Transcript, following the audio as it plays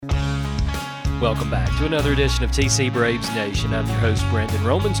Welcome back to another edition of TC Braves Nation. I'm your host, Brandon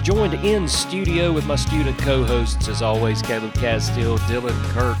Romans, joined in studio with my student co-hosts, as always, Caleb Castile, Dylan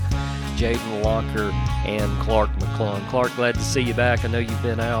Kirk, Jaden Locker, and Clark McClung. Clark, glad to see you back. I know you've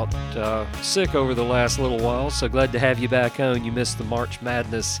been out sick over the last little while, so glad to have you back on. You missed the March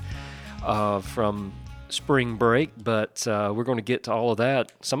Madness from spring break, but we're going to get to all of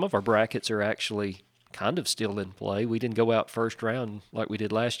that. Some of our brackets are actually kind of still in play. We didn't go out first round like we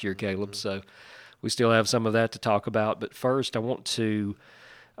did last year, Caleb, so we still have some of that to talk about. But first, I want to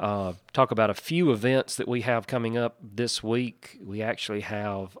talk about a few events that we have coming up this week. We actually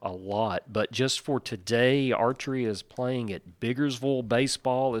have a lot, but just for today, archery is playing at Biggersville,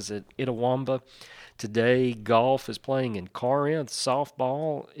 baseball is at Itawamba. Today, golf is playing in Corinth,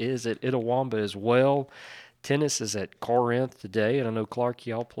 softball is at Itawamba as well. Tennis is at Corinth today, and I know, Clark,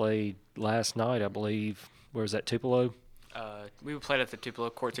 y'all played last night, I believe. Where was that, Tupelo? We played at the Tupelo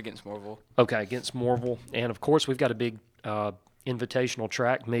courts against Moorville. Okay, against Moorville. And, of course, we've got a big invitational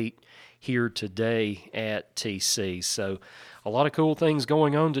track meet here today at TC. So a lot of cool things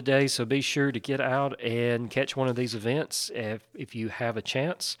going on today, so be sure to get out and catch one of these events if you have a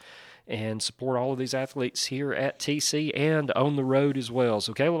chance, and support all of these athletes here at TC and on the road as well.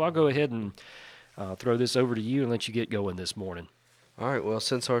 So, Caleb, I'll go ahead and throw this over to you and let you get going this morning. All right, well,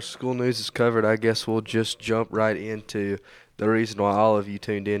 since our school news is covered, I guess we'll just jump right into the reason why all of you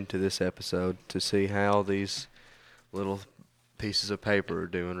tuned in to this episode, to see how these little pieces of paper are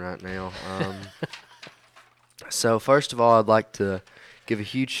doing right now. So first of all, I'd like to give a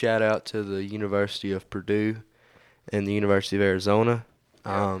huge shout out to the University of Purdue and the University of Arizona.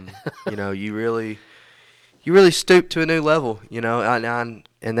 You know, you really stooped to a new level, you know,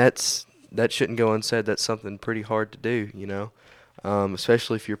 and that shouldn't go unsaid. That's something pretty hard to do, you know.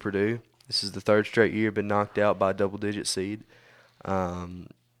 Especially if you're Purdue. This is the third straight year been knocked out by a double-digit seed.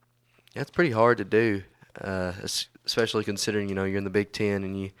 That's pretty hard to do, especially considering, you know, you're in the Big Ten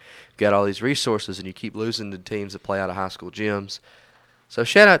and you've got all these resources and you keep losing to teams that play out of high school gyms. So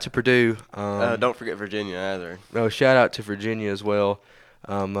shout out to Purdue. Don't forget Virginia either. No, shout out to Virginia as well.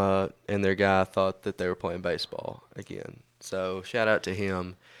 And their guy thought that they were playing baseball again. So shout out to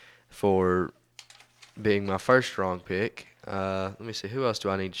him for being my first strong pick. Let me see. Who else do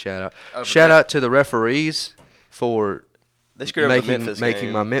I need to shout out? Shout out to the referees for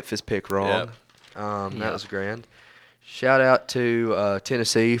making my Memphis pick wrong. Yep. That was grand. Shout out to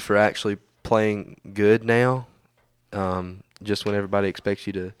Tennessee for actually playing good now. Just when everybody expects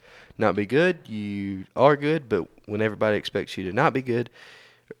you to not be good, you are good. But when everybody expects you to not be good,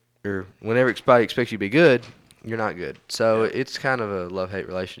 or whenever everybody expects you to be good, you're not good. So it's kind of a love-hate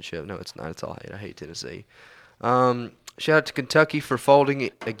relationship. No, it's not. It's all hate. I hate Tennessee. Shout out to Kentucky for folding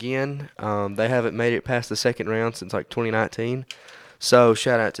it again. They haven't made it past the second round since like 2019. So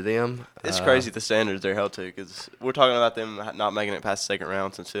shout out to them. It's crazy the standards they're held to, because we're talking about them not making it past the second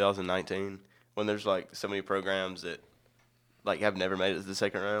round since 2019, when there's like so many programs that like have never made it to the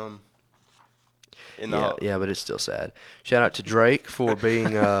second round. Yeah, but it's still sad. Shout out to Drake for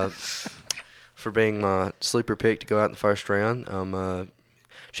being my sleeper pick to go out in the first round.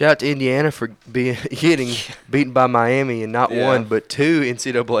 Shout out to Indiana for getting beaten by Miami in not one but two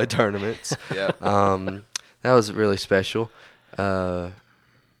NCAA tournaments. Yeah. That was really special. Shout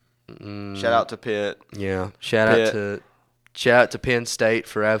out to Pitt. Yeah. Shout out to Penn State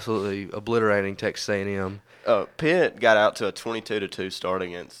for absolutely obliterating Texas A&M. Pitt got out to a 22-2 start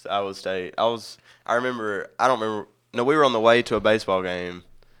against Iowa State. We were on the way to a baseball game,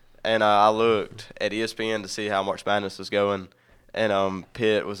 and I looked at ESPN to see how March Madness was going. And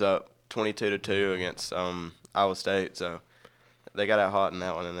Pitt was up 22-2 against Iowa State, so they got out hot in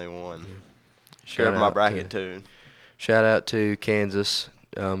that one and they won. Sure, my bracket too. Shout out to Kansas,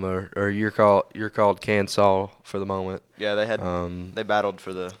 or you're called Kansas for the moment. Yeah, they battled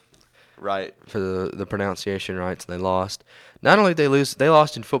for the pronunciation rights, and they lost. Not only did they lose, they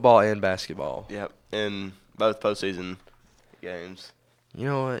lost in football and basketball. Yep, in both postseason games. You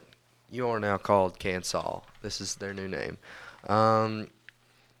know what? You are now called Kansas. This is their new name.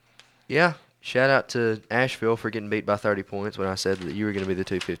 Shout out to Asheville for getting beat by 30 points when I said that you were going to be the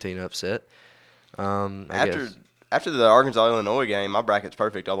 215 upset. After the Arkansas-Illinois game, my bracket's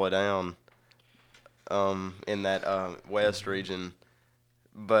perfect all the way down in that West region.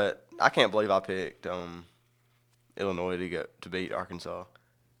 But I can't believe I picked Illinois to beat Arkansas.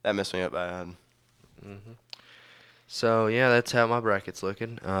 That messed me up bad. Mm-hmm. So, yeah, that's how my bracket's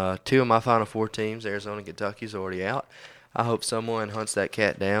looking. Two of my Final Four teams, Arizona and Kentucky, is already out. I hope someone hunts that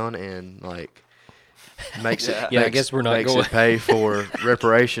cat down and, Makes it. Yeah, I guess we're not makes going. it pay for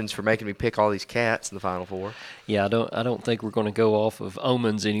reparations for making me pick all these cats in the Final Four. Yeah, I don't think we're going to go off of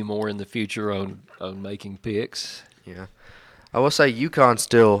omens anymore in the future on making picks. Yeah. I will say UConn's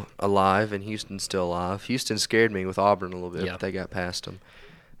still alive and Houston's still alive. Houston scared me with Auburn a little bit, Yeah. but they got past them.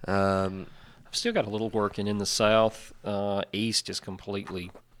 I've still got a little working in the South. East is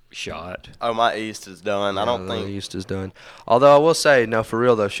completely shot. Oh, my East is done. I don't the think. East is done. Although I will say, no, for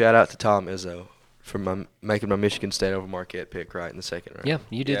real though, shout out to Tom Izzo for making my Michigan State over Marquette pick right in the second round. Yeah,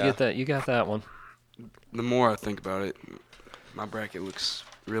 you did Yeah. get that. You got that one. The more I think about it, my bracket looks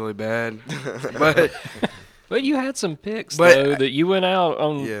really bad. But But you had some picks But- though that you went out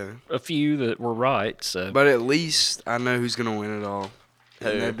on yeah, a few that were right. So but at least I know who's gonna win it all, Who?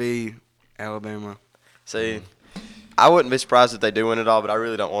 and that'd be Alabama. See, I wouldn't be surprised if they do win it all, but I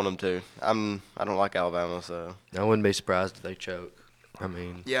really don't want them to. I don't like Alabama, so. I wouldn't be surprised if they choke. I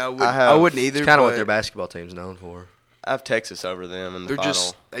mean, Yeah, I wouldn't either. it's kind of what but their basketball team's known for. I have Texas over them in the They're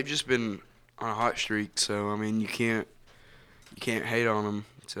final. they've just been on a hot streak. So I mean, you can't hate on them.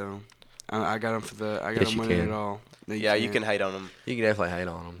 So I got them I got Yes, them you winning can. it all. No, Yeah, you can't. can hate on them. You can definitely hate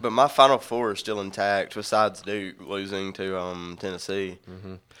on them. But my Final Four is still intact, besides Duke losing to Tennessee.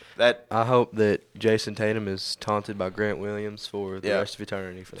 Mhm. That I hope that Jason Tatum is taunted by Grant Williams for the Yeah. rest of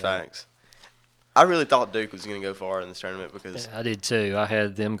eternity for that. thanks. I really thought Duke was going to go far in this tournament because I did too. I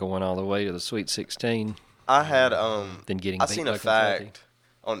had them going all the way to the Sweet 16, I had then getting I beat seen by a Kentucky. fact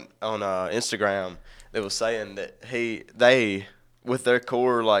on Instagram that was saying that they with their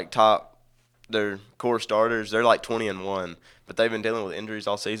core their core starters, they're like 20-1, but they've been dealing with injuries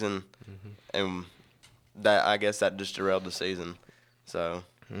all season, and that I guess that just derailed the season. So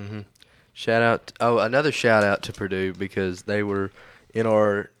Shout out! Another shout out to Purdue because they were in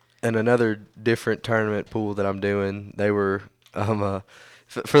another different tournament pool that I'm doing. They were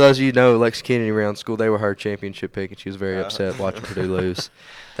for those of you who know Lex Kennedy around school, they were her championship pick, and she was very upset watching Purdue lose.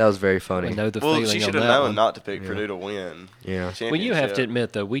 That was very funny. We know the well, feeling she on should have that known one. not to pick Yeah. Purdue to win. Yeah. Well, you have to championship.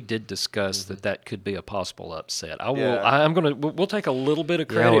 admit though, we did discuss that could be a possible upset. I will. Yeah. I'm gonna. We'll take a little bit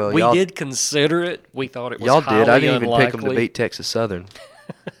of Yeah, credit. well, we y'all- did consider it. We thought it was Y'all highly did. I didn't even unlikely. pick them to beat Texas Southern.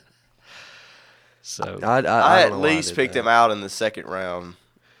 So I I don't at know why I least did picked that. them out in the second round.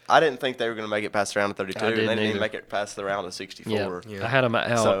 I didn't think they were going to make it past the round of 32, I and they didn't didn't even either. make it past the round of 64. yeah, I had them out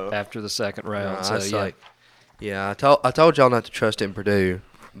So- after the second round. No, so I was yeah, like, yeah, I told y'all not to trust in Purdue,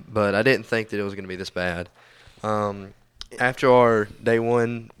 but I didn't think that it was going to be this bad. After our day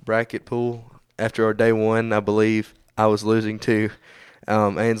one bracket pool, after our day one, I believe I was losing to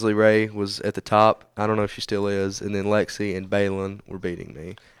Ainsley Ray was at the top. I don't know if she still is, and then Lexi and Balin were beating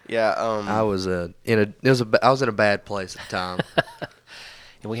me. Yeah, I was I was in a bad place at the time.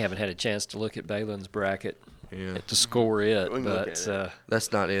 and we haven't had a chance to look at Balin's bracket Yeah, to score it, We can look but at it.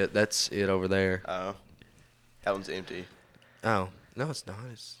 that's not it. That's it over there. that one's empty. Oh no, it's not.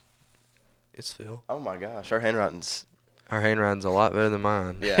 It's Phil. Oh my gosh, her handwriting's Her handwriting's a lot better than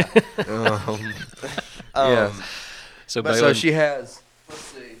mine. yeah. Yeah. so but Balin, So she has. Let's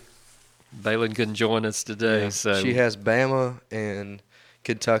see. Balin couldn't join us today. Yeah, So she has Bama and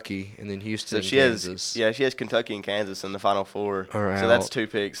Kentucky, and then Houston. So and she Kansas. has Kentucky and Kansas in the Final Four. Are So that's out. two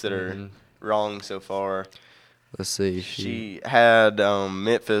picks that are Mhm. wrong so far. Let's see. She had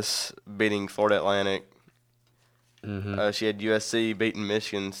Memphis beating Florida Atlantic. Mhm. She had USC beating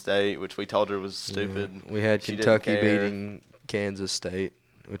Michigan State, which we told her was stupid. Yeah. We had She didn't Kentucky care. beating Kansas State,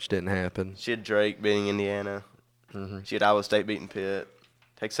 which didn't happen. She had Drake beating Indiana. Mhm. She had Iowa State beating Pitt.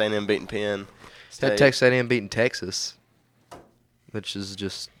 Texas A&M beating Penn Had State. Texas A&M beating Texas, which is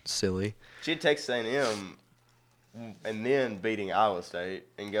just silly. She had Texas A&M and then beating Iowa State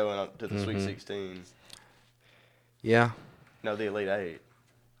and going up to the Sweet Mhm. 16. Yeah. No, the Elite Eight.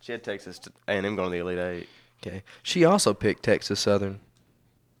 She had Texas A&M going to the Elite Eight. Okay. She also picked Texas Southern.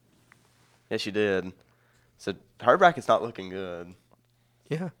 Yes, she did. So her bracket's not looking good.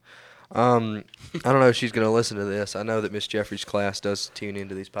 Yeah. I don't know if she's going to listen to this. I know that Miss Jeffrey's class does tune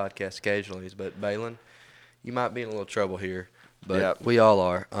into these podcasts occasionally, but Balin, you might be in a little trouble here. But Yep. we all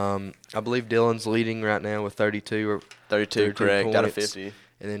are. I believe Dylan's leading right now with 32 or 32 correct out of points. 50.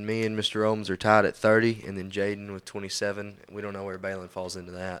 And then me and Mr. Ohms are tied at 30, and then Jaden with 27. We don't know where Balin falls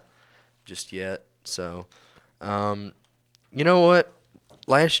into that just yet. So, you know what?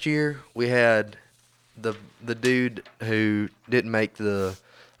 Last year we had the dude who didn't make the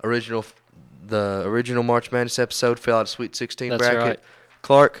original March Madness episode, fell out of Sweet 16 That's bracket. right.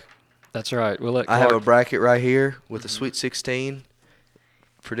 Clark, that's right. We'll let I have a Clark- bracket right here with the Sweet 16.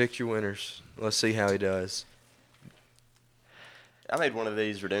 Predict your winners. Let's see how he does. I made one of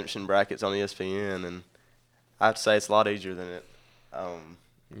these redemption brackets on ESPN, and I have to say it's a lot easier than it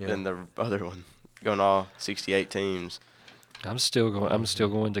Yeah. than the other one. going all 68 teams. I'm still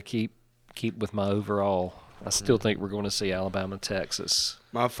going to keep with my overall. I still think we're going to see Alabama, Texas.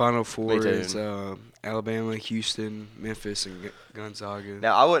 My Final Four too. is Alabama, Houston, Memphis, and Gonzaga.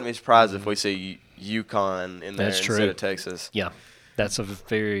 Now, I wouldn't be surprised if we see UConn in there That's instead true. of Texas. Yeah, that's a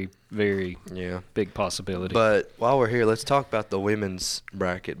very, very Yeah. big possibility. But while we're here, let's talk about the women's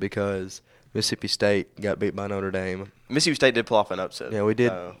bracket because Mississippi State got beat by Notre Dame. Mississippi State did pull off an upset. Yeah, we did.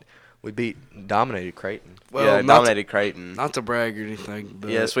 So, We dominated Creighton. yeah, dominated Creighton. Not to brag or anything,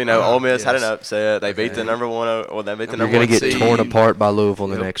 but Yes, we know. Ole Miss had an yes. upset. They beat Okay. the number one. Well, they beat the You're number going one to get seed. torn apart by Louisville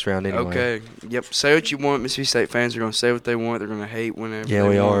in the Yep. next round anyway. Okay. Yep. Say what you want. Mississippi State fans are going to say what they want. They're going to hate whenever Yeah, they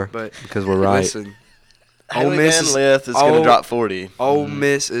we want, are But because we're right. listen, Ole Haley Miss Van is Lith is going to drop 40. Ole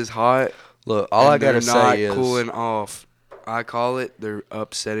Miss is hot. Look, all I and got to they're not say is cooling off. I call it. They're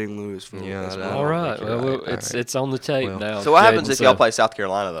upsetting Louisville. Yeah, That's I what don't all right, think you're well, right. it's All right. it's on the tape Well, now. So what happens Jaden, if y'all play South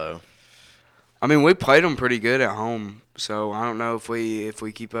Carolina, though? I mean, we played them pretty good at home, so I don't know if we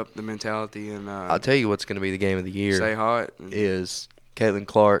keep up the mentality and I'll tell you what's going to be the game of the year stay hot. is Caitlin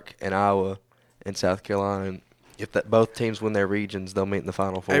Clark and Iowa and South Carolina. If both teams win their regions, they'll meet in the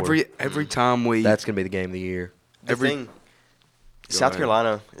Final Four. Every time we That's going to be the game of the year. The Every- thing, Go South ahead.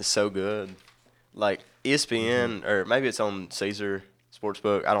 Carolina is so good. Like ESPN, or maybe it's on Caesar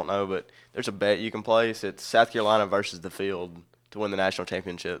Sportsbook. I don't know, but there's a bet you can place. It's South Carolina versus the field to win the national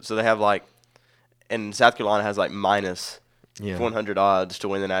championship. So they have and South Carolina has minus Yeah. 100 odds to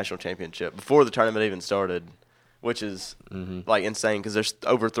win the national championship before the tournament even started, which is insane because there's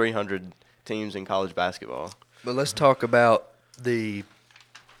over 300 teams in college basketball. But let's talk about the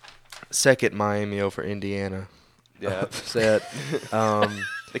second Miami over Indiana Yeah. upset.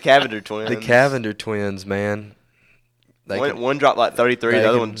 The Cavender twins. The Cavender twins, man. One dropped 33. they The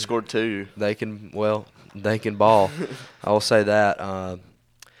other can- one scored 2. They can ball. I will say that.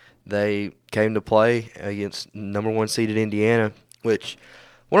 They came to play against number 1 seeded Indiana, which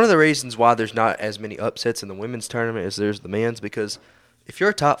one of the reasons why there's not as many upsets in the women's tournament as there's the men's, because if you're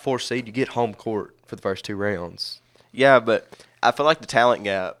a top 4 seed, you get home court for the first 2 rounds. Yeah, but I feel like the talent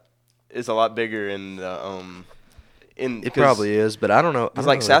gap is a lot bigger in the It probably is, but I don't know. I don't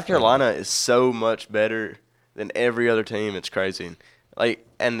know South if- Carolina is so much better than every other team. It's crazy.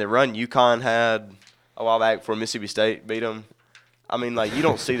 And the run UConn had a while back before Mississippi State beat them. I mean, you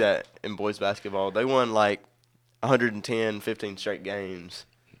don't see that in boys basketball. They won 110, 15 straight games,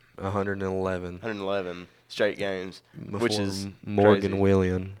 111. 111 straight games, which before is Morgan crazy.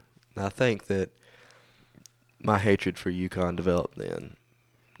 Willian. I think that my hatred for UConn developed then.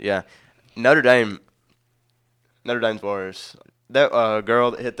 Yeah, Notre Dame's worse. That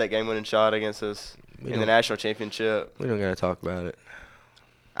girl that hit that game-winning shot against us We in the don't- national championship. We don't gotta talk about it.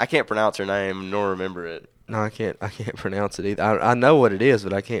 I can't pronounce her name nor remember it. No, I can't pronounce it either. I know what it is,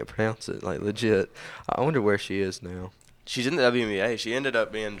 but I can't pronounce it. Legit. I wonder where she is now. She's in the WNBA. She ended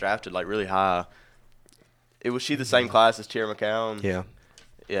up being drafted really high. Was she the same class as Tierra McCown? Yeah.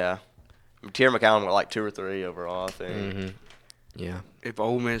 Yeah. Tierra McCown went 2 or 3 overall, I think. Mhm. Yeah. if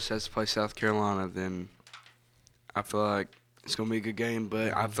Ole Miss has to play South Carolina, then I feel like it's gonna be a good game.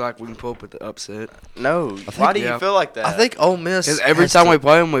 But I feel like we can pull up with the upset. No. Why do you yeah. feel like that? I think Ole Miss. Because every has time to- we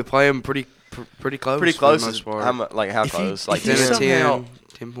play them pretty close. pretty for close. the Is, most part. how If you- close? if 10 you and somehow-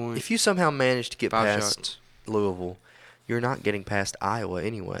 10 points. if you somehow manage to get 5 past shots. Louisville, you're not getting past Iowa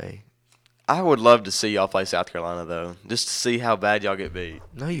anyway. I would love to see y'all play South Carolina, though, just to see how bad y'all get beat.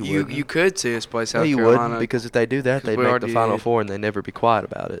 No, you You wouldn't. you could see us play South no, you Carolina. wouldn't, because if they do that, 'cause they'd we make the already Final did. Four and they'd never be quiet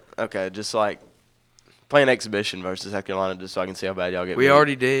about it. Okay, just play an exhibition versus South Carolina, just so I can see how bad y'all get beat. we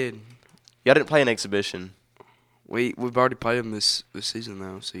already did. Y'all didn't play an exhibition. We've already played them this season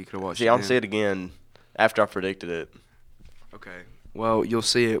though, so you could have watched. See, it I'll then. see it again after I predicted it. Okay. Well, you'll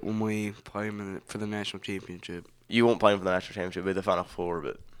see it when we play them for the national championship. You won't play them for the national championship, it'll be the Final Four,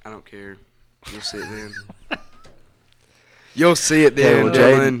 but I don't care. You'll see it then. You'll see it Yeah, then, well,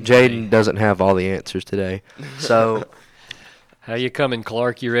 Dylan. Jaden doesn't have all the answers today. So, How you coming,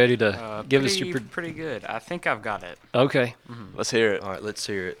 Clark? You ready to give us your pretty good. I think I've got it. Okay. let's hear it. all right, let's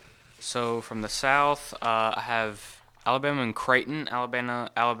hear it. So from the South, I have Alabama and Creighton.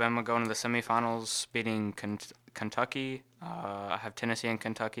 Alabama going to the semifinals, beating Kentucky. I have Tennessee and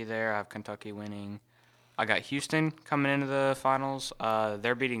Kentucky there. I have Kentucky winning. I got Houston coming into the finals.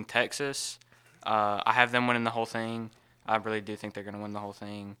 They're beating Texas. I have them winning the whole thing. I really do think they're going to win the whole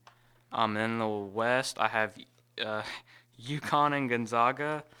thing. And then in the West, I have UConn and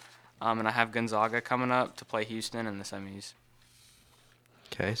Gonzaga. And I have Gonzaga coming up to play Houston in the semis.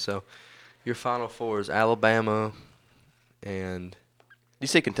 Okay, so your Final Four is Alabama and You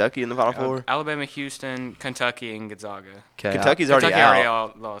say Kentucky in the Final Four? Alabama, Houston, Kentucky, and Gonzaga. okay, Kentucky's already Kentucky out. already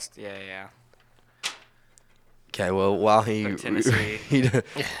all lost. Yeah. Okay, well, while he But Tennessee.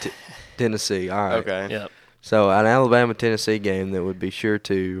 Tennessee, all right. Okay. Yep. So an Alabama-Tennessee game that would be sure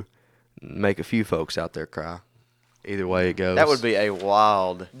to make a few folks out there cry. Either way it goes. That would be a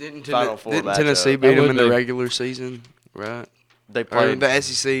wild Didn't, Final Four didn't matchup. Tennessee That beat them would in the be. regular season, right? They Or played. the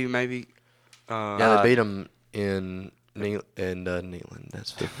SEC maybe. Yeah, they beat them in Neyland.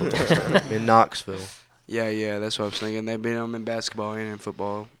 That's the football stadium. In Knoxville. Yeah, that's what I was thinking. They beat them in basketball and in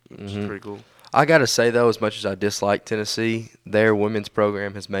football, which is Mhm. pretty cool. I gotta say though, as much as I dislike Tennessee, their women's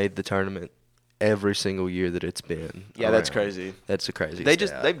program has made the tournament every single year that it's been. Yeah, that's around. crazy. That's a crazy. They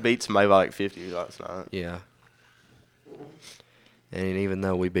stat. beat somebody by like 50 last night. Yeah. And even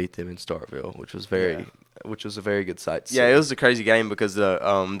though we beat them in Starkville, which was a very good sight to Yeah, see. it was a crazy game because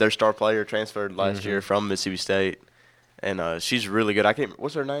their star player transferred last year from Mississippi State, and she's really good.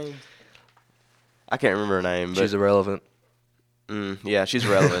 What's her name? I can't remember her name. But, She's irrelevant. yeah, she's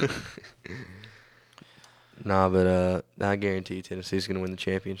relevant. Nah, but I guarantee you Tennessee's gonna win the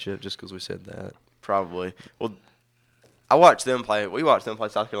championship just because we said that. Probably. Well, I watched them play. We watched them play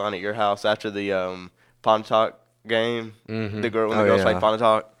South Carolina at your house after the Pontotoc game. Mhm. When the Oh, girls yeah. played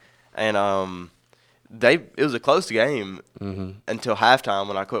Pontotoc, and it was a close game until halftime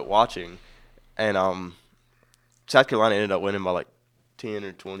when I quit watching, and South Carolina ended up winning by like 10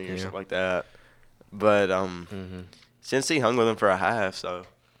 or 20 or Yeah. something like that. But Tennessee hung with them for a half, so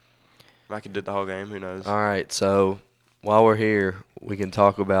I could do the whole game. Who knows? All right, so while we're here, we can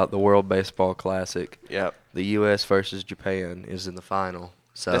talk about the World Baseball Classic. Yep. The U.S. versus Japan is in the final.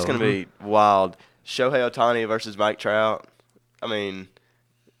 So That's going to be wild. Shohei Ohtani versus Mike Trout. I mean,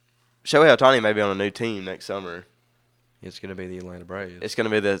 Shohei Ohtani may be on a new team next summer. It's going to be the Atlanta Braves. It's going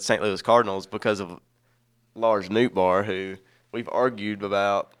to be the St. Louis Cardinals because of Lars Nootbaar, who we've argued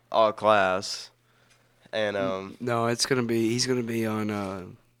about all class. And No, he's gonna be on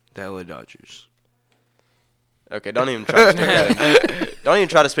the LA Dodgers. okay, don't even try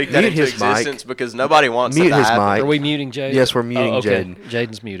to speak that Mute into his mic. existence because nobody wants Mute it to his happen. mic. Are we muting Jaden? Yes, we're muting okay. Jaden.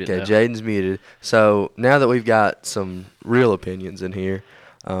 Jaden's muted. Okay, now. Jaden's muted. So now that we've got some real opinions in here,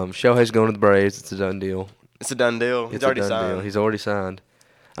 Shohei's going to the Braves. It's a done deal. It's a done deal. He's It's a already done signed. deal. He's already signed.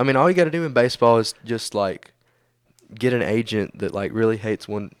 I mean, all you got to do in baseball is just like get an agent that like really hates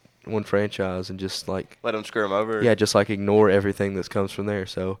one franchise and just like Let him screw him over. yeah, just like ignore everything that comes from there.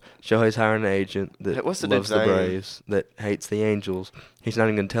 So Shohei's hiring an agent that What's the loves dude's the name? Braves, that hates the Angels. He's not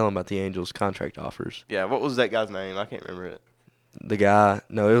even gonna tell him about the Angels' contract offers. Yeah, what was that guy's name? I can't remember it. The guy,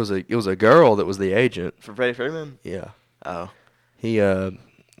 no, it was a girl that was the agent. For Freddie Freeman? Yeah, Oh. he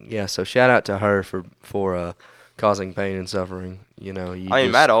yeah. So shout out to her for causing pain and suffering. You know,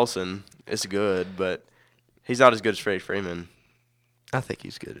 Matt Olson is good, but he's not as good as Freddie Freeman. I think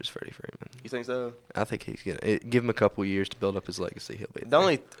he's good as Freddie Freeman. You think so? I think he's gonna give him a couple years to build up his legacy. He'll be The there.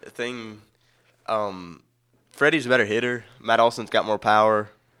 only thing, Freddie's a better hitter. Matt Olson's got more power,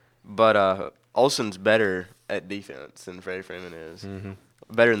 but Olson's better at defense than Freddie Freeman is.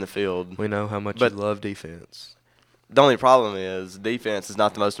 Better in the field. We know how much But- you love defense. The only problem is defense is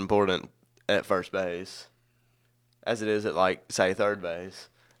not the most important at first base, as it is at like say third base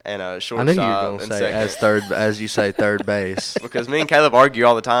and I shortstop. knew you were gonna and say second. as you say third base. Because me and Caleb argue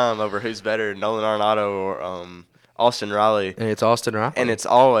all the time over who's better, Nolan Arenado or Austin Riley, And it's Austin Riley. and it's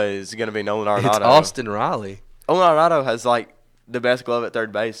always going to be Nolan Arenado. It's Austin Riley. Nolan Arenado has like the best glove at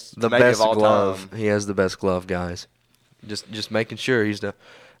third base, The maybe best of all glove. time. He has the best glove, guys. Just making sure he's the.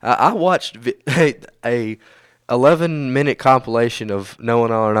 I watched a 11-minute compilation of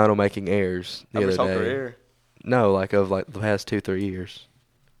Nolan Arenado making errors the Of his other whole day. career. No, like of like the past 2-3 years.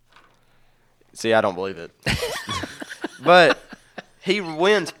 See, I don't believe it. But he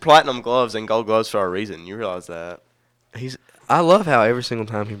wins platinum gloves and gold gloves for a reason. You realize that? I love how every single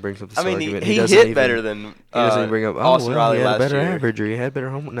time he brings up this I mean, argument, he doesn't hit even, better than He doesn't even bring up. Oh, Austin well, Riley he had a last better year. average, or he had better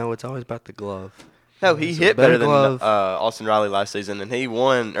home. No, it's always about the glove. No, he It's a hit better better than glove. Austin Riley last season, and he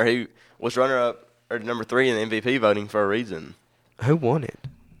won, or he was runner-up or number 3 in the MVP voting for a reason. Who won it?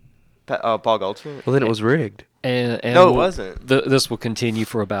 Paul Goldschmidt. Well, then it was rigged. And No, it wasn't. This will continue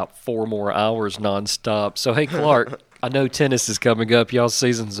for about 4 more hours nonstop. So, hey, Clark, I know tennis is coming up. Y'all's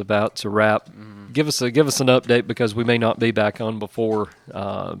season's about to wrap. Give us an update because we may not be back on before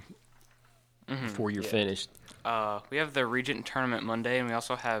you're finished. We have the Regent Tournament Monday, and we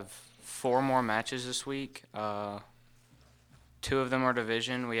also have 4 more matches this week. 2 of them are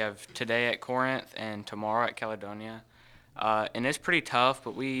division. We have today at Corinth and tomorrow at Caledonia. And it's pretty tough,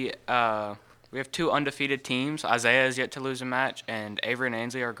 but we have 2 undefeated teams. Isaiah is yet to lose a match, and Avery and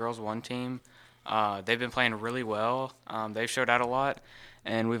Ainsley, our girls 1 team. They've been playing really well. They've showed out a lot.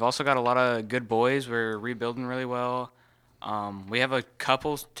 And we've also got a lot of good boys. We're rebuilding really well. We have a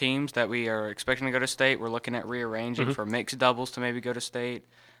couple teams that we are expecting to go to state. We're looking at rearranging for mixed doubles to maybe go to state.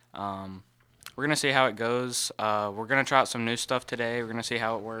 We're going to see how it goes. We're going to try out some new stuff today. We're going to see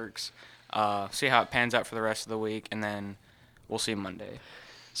how it works, see how it pans out for the rest of the week, and then we'll see Monday.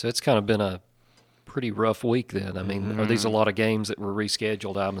 So it's kind of been a pretty rough week then. I mean, are these a lot of games that were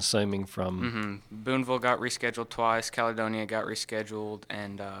rescheduled, I'm assuming, from Boonville got rescheduled twice. Caledonia got rescheduled,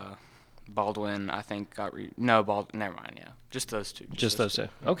 and Baldwin, I think, got never mind, yeah. Just those two. Just those two.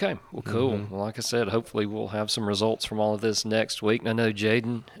 Okay. Well, cool. Well, like I said, hopefully we'll have some results from all of this next week. And I know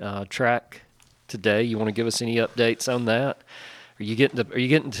Jaden, track today. You want to give us any updates on that? Are you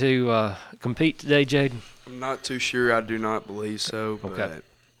getting to compete today, Jaden? I'm not too sure. I do not believe so. Okay.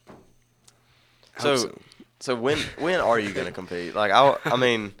 But So when are you going to compete? Like I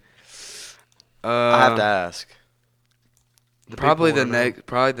mean, I have to ask. Probably the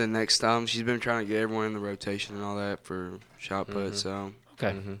next time. She's been trying to get everyone in the rotation and all that for shot put. So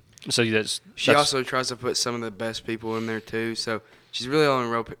Okay. So she also tries to put some of the best people in there too. So she's really only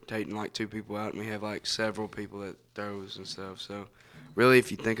rotating like 2 people out, and we have like several people that throws and stuff. So really,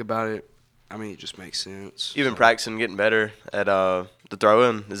 if you think about it, I mean, it just makes sense. You've been practicing, getting better at the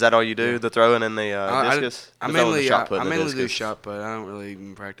throwing. Is that all you do? The throwing and the discus? I mainly do shot put. I don't really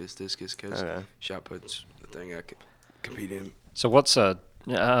even practice discus because shot put's the thing I compete in. So what's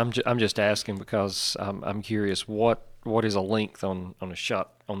I'm just asking because I'm curious what is a length on the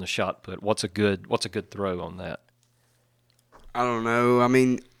shot put? What's a good throw on that? I don't know. I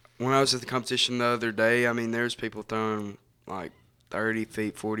mean, when I was at the competition the other day, I mean, there's people throwing like 30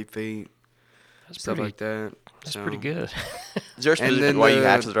 feet, 40 feet, stuff like that. That's pretty good. Is there a specific way you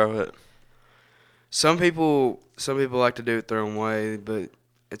have to throw it? Some people like to do it their own way, but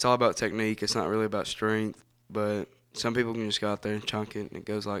it's all about technique. It's not really about strength, but some people can just go out there and chunk it, and it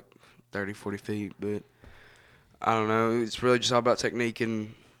goes like 30, 40 feet. But I don't know. It's really just all about technique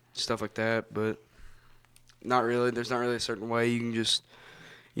and stuff like that. But not really. There's not really a certain way. You can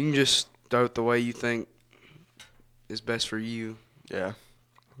just throw it the way you think is best for you. Yeah.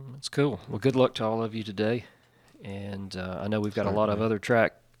 That's cool. Well, good luck to all of you today. And I know we've got a lot of other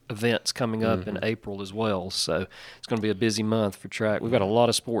track events coming up in April as well. So it's going to be a busy month for track. We've got a lot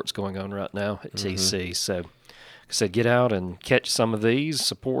of sports going on right now at TC. So like I said, get out and catch some of these,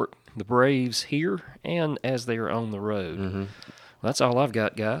 support the Braves here and as they are on the road. Well, that's all I've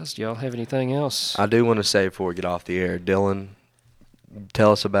got, guys. Do y'all have anything else? I do want to say before we get off the air, Dylan,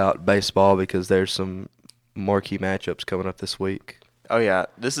 tell us about baseball because there's some marquee matchups coming up this week. Oh, yeah.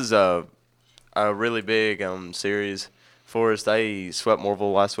 This is a really big series for us. They swept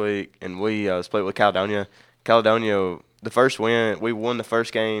Moorville last week, and we split with Caledonia. Caledonia, the first win, we won the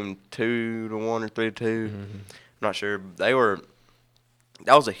first game 2-1 or 3-2. I'm not sure. That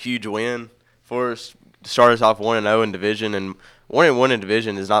was a huge win for us to start us off 1-0 in division, and 1-1 in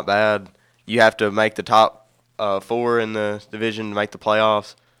division is not bad. You have to make the top 4 in the division to make the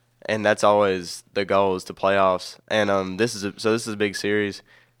playoffs. And that's always the goal is to playoffs. And this is a big series.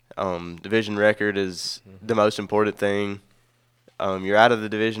 Division record is the most important thing. You're out of the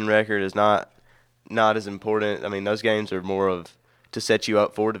division record is not as important. I mean, those games are more of to set you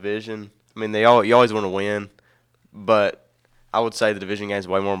up for division. I mean, you always want to win, but I would say the division game is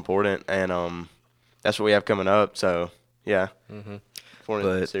way more important, and that's what we have coming up. So yeah,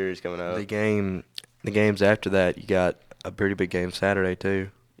 important series coming up. The games after that, you got a pretty big game Saturday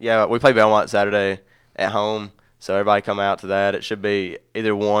too. Yeah, we play Belmont Saturday at home, so everybody come out to that. It should be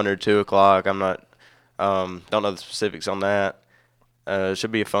either 1 or 2 o'clock. I'm not, don't know the specifics on that. It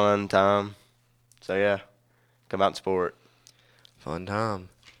should be a fun time. So yeah, come out and support. Fun time.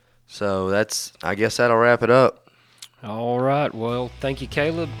 So I guess that'll wrap it up. All right. Well, thank you,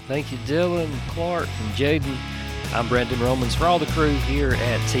 Caleb. Thank you, Dylan, Clark, and Jaden. I'm Brandon Romans for all the crew here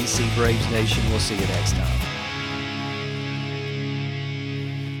at TC Braves Nation. We'll see you next time.